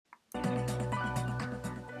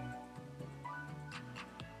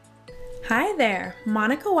Hi there,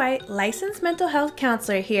 Monica White, licensed mental health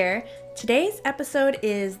counselor here. Today's episode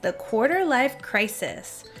is the quarter life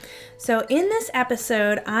crisis. So in this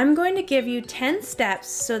episode, I'm going to give you 10 steps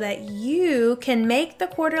so that you can make the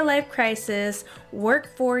quarter life crisis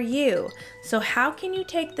work for you. So how can you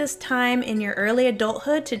take this time in your early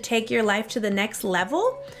adulthood to take your life to the next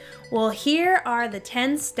level? Well, here are the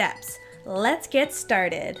 10 steps. Let's get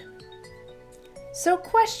started. So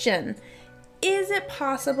question, is it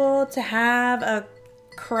possible to have a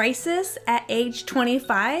crisis at age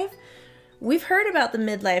 25? We've heard about the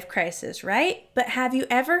midlife crisis, right? But have you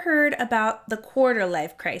ever heard about the quarter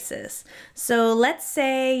life crisis? So let's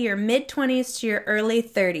say your mid-20s to your early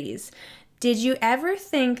 30s. Did you ever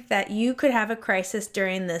think that you could have a crisis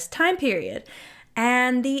during this time period?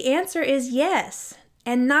 And the answer is yes.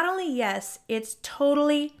 And not only yes, it's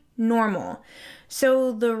totally normal.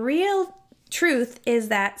 So the real truth is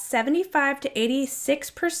that 75 to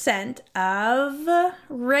 86% of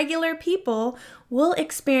regular people will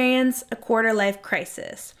experience a quarter life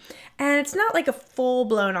crisis. And it's not like a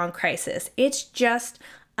full-blown on crisis. It's just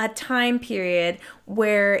a time period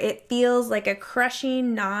where it feels like a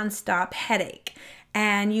crushing nonstop headache.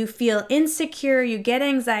 And you feel insecure, you get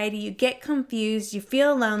anxiety, you get confused, you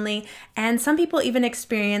feel lonely, and some people even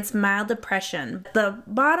experience mild depression. The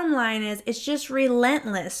bottom line is it's just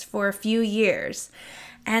relentless for a few years.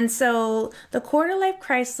 And so the quarter life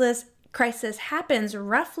crisis happens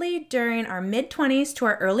roughly during our mid-20s to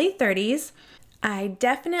our early 30s. I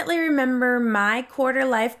definitely remember my quarter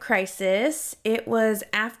life crisis. It was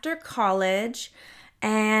after college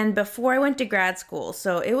and before I went to grad school.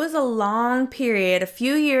 So it was a long period, a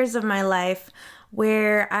few years of my life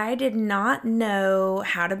where I did not know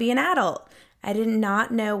how to be an adult. I did not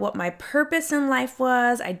know what my purpose in life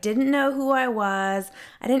was. I didn't know who I was.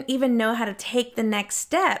 I didn't even know how to take the next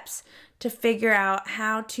steps to figure out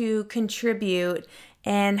how to contribute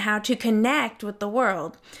and how to connect with the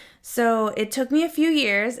world. So it took me a few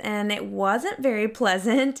years and it wasn't very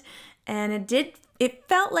pleasant, and it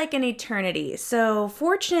felt like an eternity. So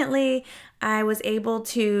fortunately, I was able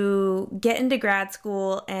to get into grad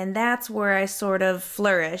school, and that's where I sort of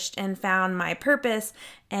flourished and found my purpose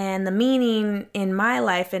and the meaning in my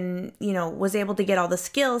life, and was able to get all the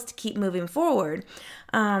skills to keep moving forward.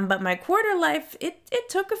 But my quarter life, it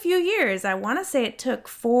took a few years. I want to say it took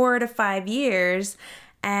 4 to 5 years,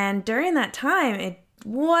 and during that time, it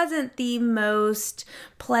wasn't the most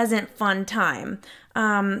pleasant, fun time.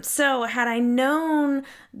 So had I known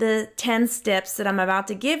the 10 steps that I'm about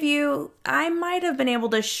to give you, I might have been able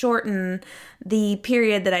to shorten the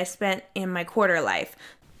period that I spent in my quarter life.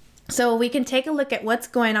 So we can take a look at what's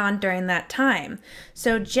going on during that time.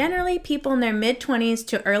 So generally people in their mid-20s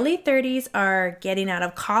to early 30s are getting out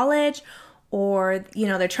of college, or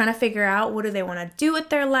they're trying to figure out what do they want to do with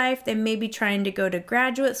their life. They may be trying to go to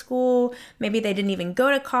graduate school. Maybe they didn't even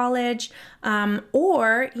go to college.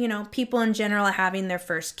 Or people in general are having their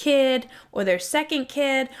first kid or their second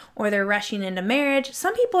kid, or they're rushing into marriage.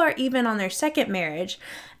 Some people are even on their second marriage.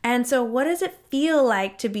 And so what does it feel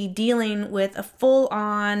like to be dealing with a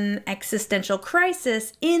full-on existential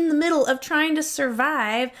crisis in the middle of trying to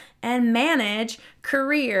survive and manage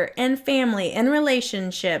career and family and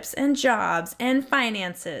relationships and jobs and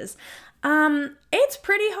finances? It's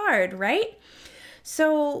pretty hard, right?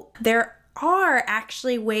 So there are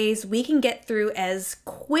actually ways we can get through as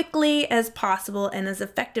quickly as possible and as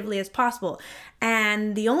effectively as possible.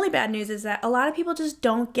 And the only bad news is that a lot of people just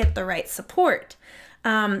don't get the right support.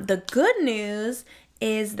 The good news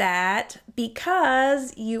is that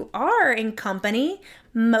because you are in company,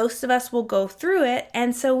 most of us will go through it,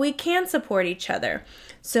 and so we can support each other.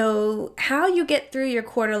 So how you get through your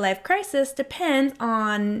quarter life crisis depends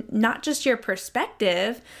on not just your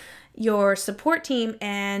perspective, your support team,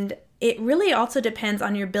 and it really also depends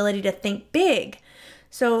on your ability to think big.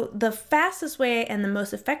 So the fastest way and the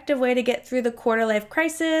most effective way to get through the quarter life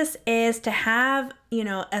crisis is to have,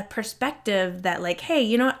 a perspective that like,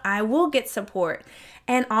 hey, I will get support.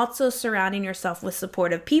 And also surrounding yourself with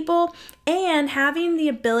supportive people and having the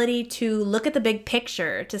ability to look at the big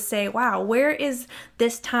picture to say, wow, where is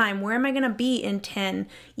this time? Where am I going to be in 10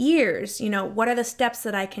 years? What are the steps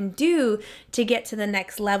that I can do to get to the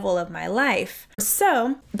next level of my life?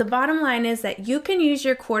 So the bottom line is that you can use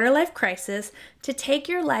your quarter life crisis to take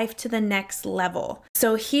your life to the next level.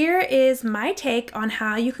 So here is my take on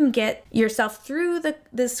how you can get yourself through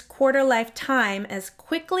this quarter life time as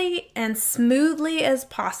quickly and smoothly as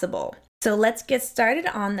possible. So let's get started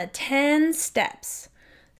on the 10 steps.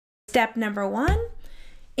 Step number 1,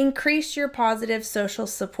 increase your positive social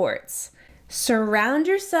supports. Surround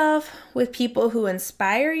yourself with people who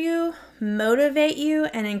inspire you, motivate you,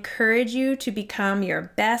 and encourage you to become your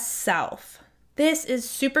best self. This is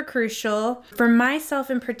super crucial. For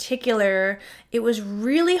myself in particular, it was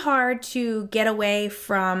really hard to get away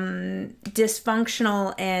from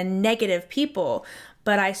dysfunctional and negative people.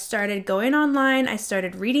 But I started going online, I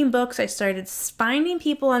started reading books, I started finding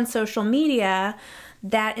people on social media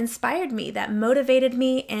that inspired me, that motivated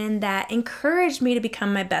me, and that encouraged me to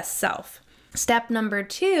become my best self. Step number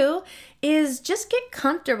 2 is just get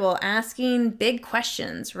comfortable asking big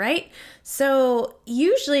questions, right? So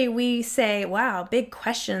usually we say, wow, big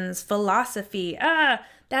questions, philosophy,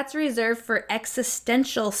 that's reserved for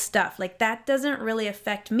existential stuff. Like that doesn't really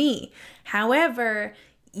affect me. However,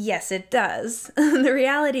 yes, it does. The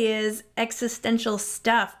reality is existential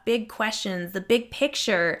stuff, big questions, the big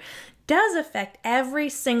picture does affect every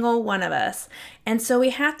single one of us. And so we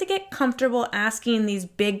have to get comfortable asking these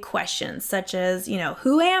big questions such as,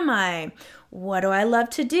 who am I? What do I love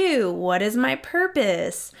to do? What is my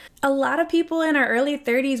purpose? A lot of people in our early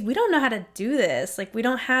 30s, we don't know how to do this. Like we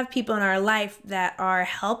don't have people in our life that are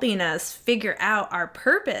helping us figure out our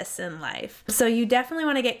purpose in life. So you definitely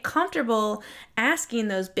want to get comfortable asking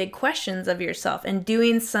those big questions of yourself and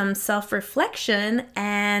doing some self-reflection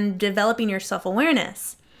and developing your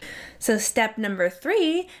self-awareness. So step number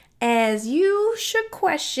 3 is you should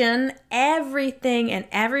question everything and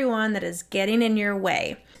everyone that is getting in your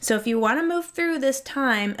way. So if you want to move through this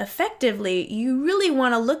time effectively, you really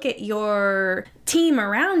want to look at your team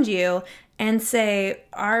around you and say,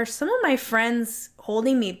 are some of my friends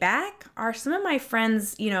holding me back? Are some of my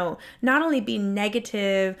friends, not only being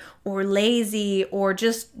negative or lazy or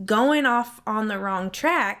just going off on the wrong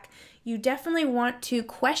track? You definitely want to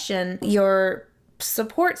question your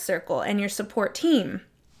support circle and your support team.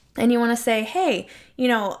 And you want to say, hey,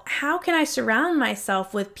 how can I surround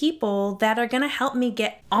myself with people that are going to help me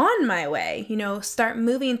get on my way, start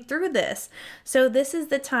moving through this. So this is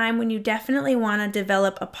the time when you definitely want to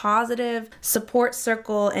develop a positive support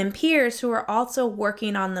circle and peers who are also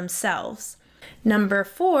working on themselves. Number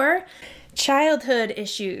 4, childhood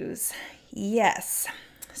issues. Yes.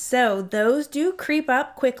 So those do creep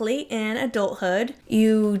up quickly in adulthood.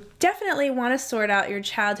 You definitely want to sort out your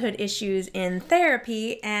childhood issues in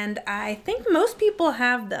therapy, and I think most people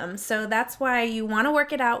have them. So that's why you want to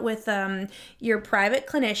work it out with your private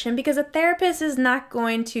clinician, because a therapist is not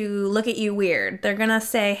going to look at you weird. They're going to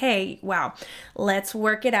say, hey, wow, let's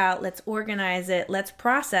work it out, let's organize it, let's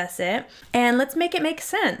process it, and let's make it make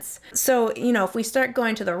sense. So, if we start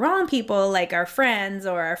going to the wrong people, like our friends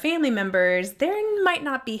or our family members, they might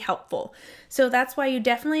not be helpful. So that's why you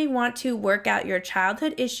definitely want to work out your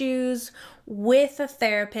childhood issues with a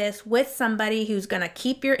therapist, with somebody who's going to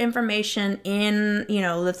keep your information in,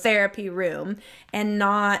 the therapy room and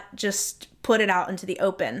not just put it out into the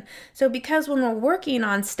open. So because when we're working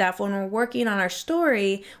on stuff, when we're working on our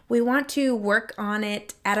story, we want to work on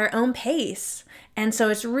it at our own pace. And so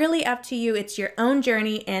it's really up to you. It's your own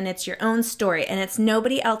journey and it's your own story, and it's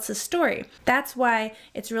nobody else's story. That's why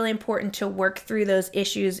it's really important to work through those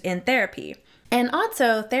issues in therapy. And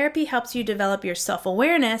also, therapy helps you develop your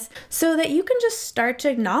self-awareness so that you can just start to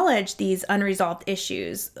acknowledge these unresolved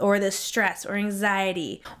issues or the stress or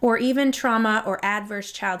anxiety or even trauma or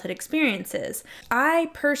adverse childhood experiences.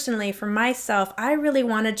 I personally, for myself, I really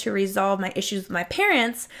wanted to resolve my issues with my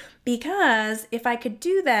parents, because if I could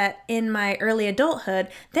do that in my early adulthood,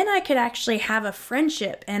 then I could actually have a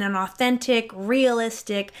friendship and an authentic,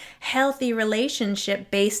 realistic, healthy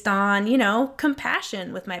relationship based on,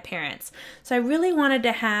 compassion with my parents. So I really wanted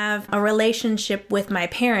to have a relationship with my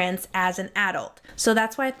parents as an adult. So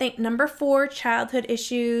that's why I think number 4, childhood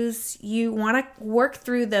issues, you want to work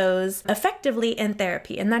through those effectively in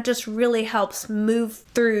therapy. And that just really helps move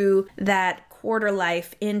through that quarter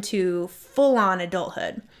life into full-on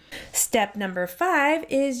adulthood. Step number 5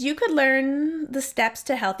 is you could learn the steps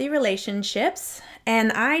to healthy relationships.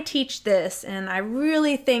 And I teach this, and I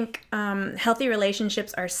really think healthy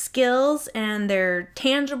relationships are skills, and they're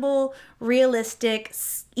tangible, realistic,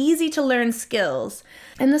 easy to learn skills.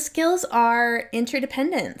 And the skills are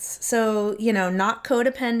interdependence. So, not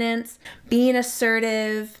codependence, being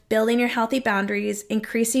assertive, building your healthy boundaries,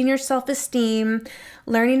 increasing your self-esteem,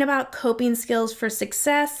 learning about coping skills for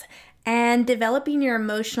success, and developing your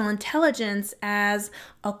emotional intelligence as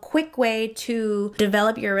a quick way to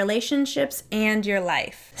develop your relationships and your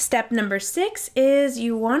life. Step number 6 is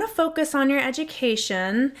you want to focus on your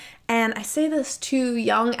education. And I say this to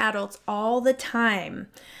young adults all the time.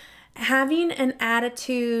 Having an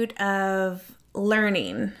attitude of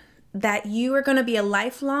learning, that you are going to be a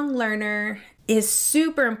lifelong learner, is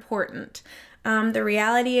super important. The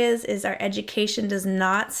reality is our education does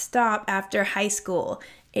not stop after high school.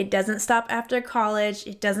 It doesn't stop after college.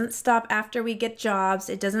 It doesn't stop after we get jobs.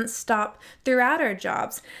 It doesn't stop throughout our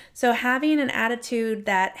jobs. So having an attitude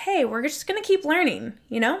that, hey, we're just going to keep learning,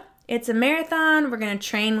 It's a marathon. We're going to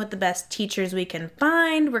train with the best teachers we can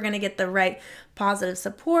find. We're going to get the right positive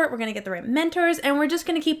support. We're going to get the right mentors, and we're just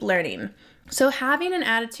going to keep learning. So having an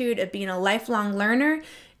attitude of being a lifelong learner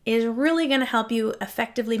is really going to help you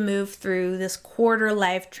effectively move through this quarter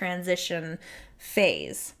life transition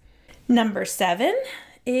phase. Number 7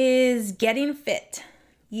 is getting fit.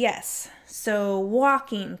 Yes. So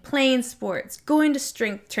walking, playing sports, going to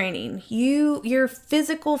strength training. Your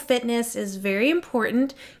physical fitness is very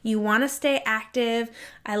important. You want to stay active.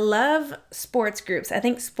 I love sports groups. I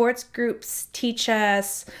think sports groups teach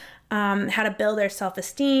us how to build our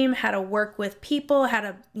self-esteem, how to work with people, how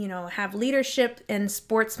to, have leadership and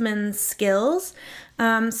sportsman skills.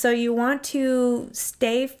 So you want to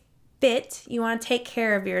stay fit. You want to take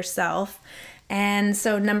care of yourself. And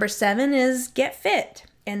so number 7 is get fit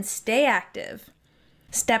and stay active.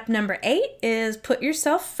 Step number 8 is put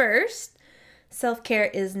yourself first. Self-care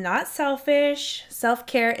is not selfish.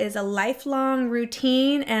 Self-care is a lifelong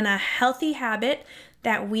routine and a healthy habit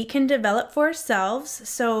that we can develop for ourselves.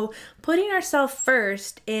 So putting ourselves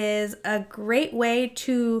first is a great way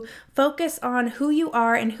to focus on who you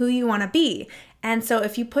are and who you want to be. And so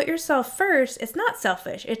if you put yourself first, it's not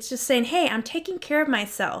selfish. It's just saying, hey, I'm taking care of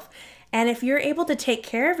myself. And if you're able to take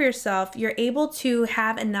care of yourself, you're able to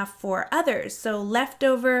have enough for others. So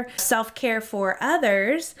leftover self-care for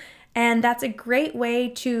others. And that's a great way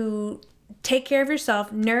to take care of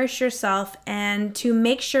yourself, nourish yourself, and to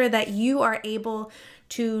make sure that you are able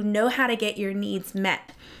to know how to get your needs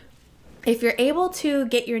met. If you're able to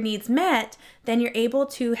get your needs met, then you're able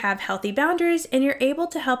to have healthy boundaries and you're able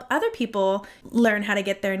to help other people learn how to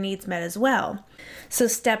get their needs met as well. So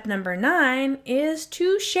step number 9 is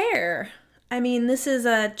to share. I mean, this is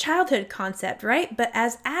a childhood concept, right? But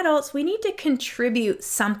as adults, we need to contribute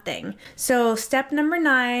something. So step number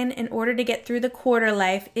 9, in order to get through the quarter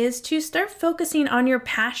life, is to start focusing on your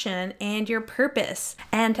passion and your purpose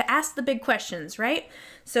and to ask the big questions, right?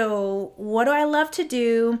 So what do I love to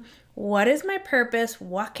do? What is my purpose?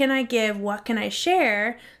 What can I give? What can I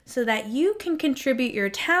share? So that you can contribute your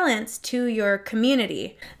talents to your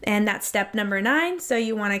community. And that's step number 9. So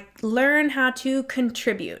you want to learn how to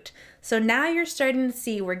contribute. So now you're starting to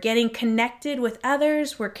see we're getting connected with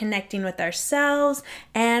others, we're connecting with ourselves,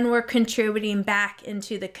 and we're contributing back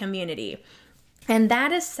into the community. And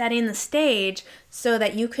that is setting the stage so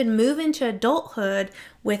that you can move into adulthood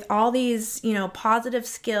with all these, positive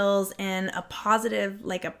skills and a positive,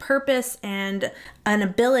 like a purpose and an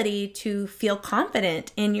ability to feel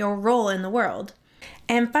confident in your role in the world.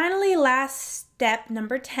 And finally, last step,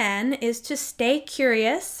 number 10, is to stay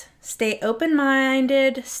curious, stay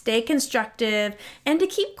open-minded, stay constructive, and to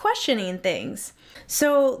keep questioning things.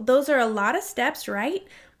 So those are a lot of steps, right?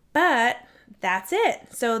 But that's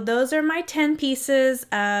it. So those are my 10 pieces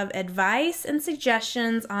of advice and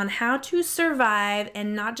suggestions on how to survive,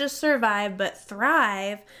 and not just survive, but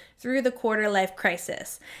thrive through the quarter life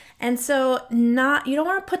crisis. And so you don't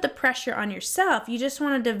want to put the pressure on yourself. You just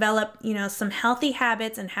want to develop, some healthy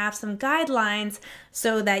habits and have some guidelines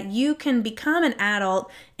so that you can become an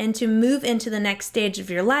adult and to move into the next stage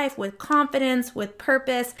of your life with confidence, with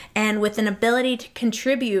purpose, and with an ability to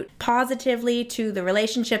contribute positively to the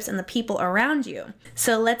relationships and the people around you.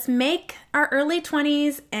 So let's make our early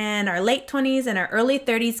 20s and our late 20s and our early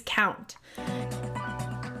 30s count.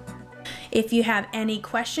 If you have any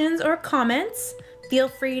questions or comments, feel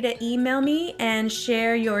free to email me and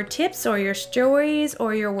share your tips or your stories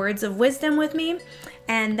or your words of wisdom with me.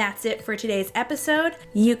 And that's it for today's episode.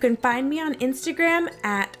 You can find me on Instagram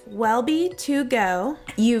at Welby2Go.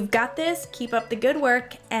 You've got this. Keep up the good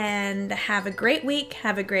work and have a great week.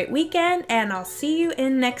 Have a great weekend, and I'll see you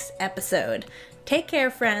in next episode. Take care,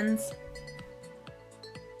 friends.